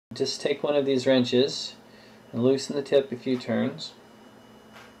Just take one of these wrenches and loosen the tip a few turns.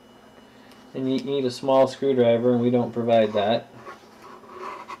 And you need a small screwdriver, and we don't provide that.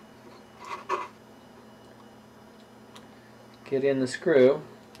 Get in the screw,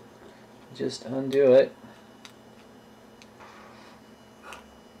 just undo it.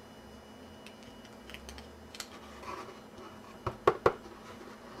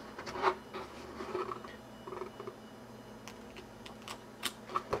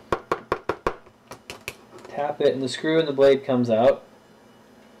 Tap it and the screw and the blade comes out.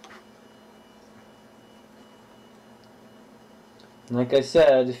 And like I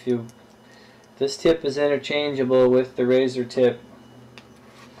said, this tip is interchangeable with the razor tip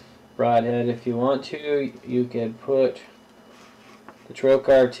broadhead. If you want to, you could put the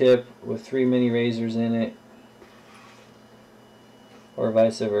trocar tip with 3 mini razors in it, or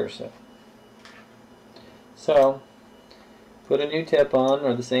vice versa. So, put a new tip on,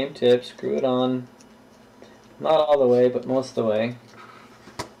 or the same tip, screw it on, not all the way, but most of the way.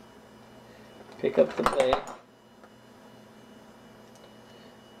 Pick up the blade,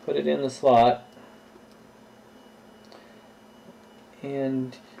 put it in the slot,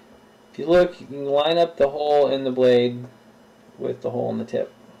 and if you look, you can line up the hole in the blade with the hole in the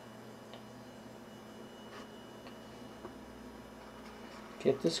tip.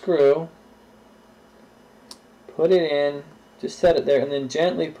 Get the screw, put it in, just set it there, and then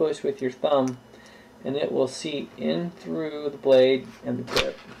gently push with your thumb, and it will seat in through the blade and the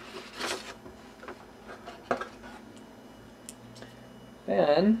tip.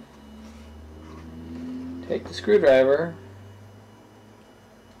 Then take the screwdriver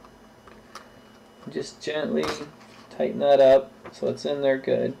and just gently tighten that up so it's in there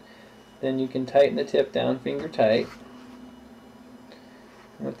good. Then you can tighten the tip down finger tight.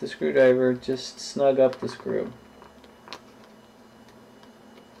 And with the screwdriver, just snug up the screw.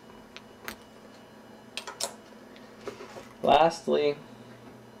 Lastly,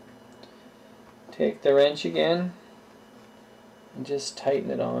 take the wrench again and just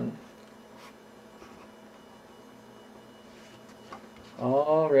tighten it on.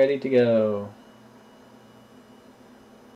 All ready to go.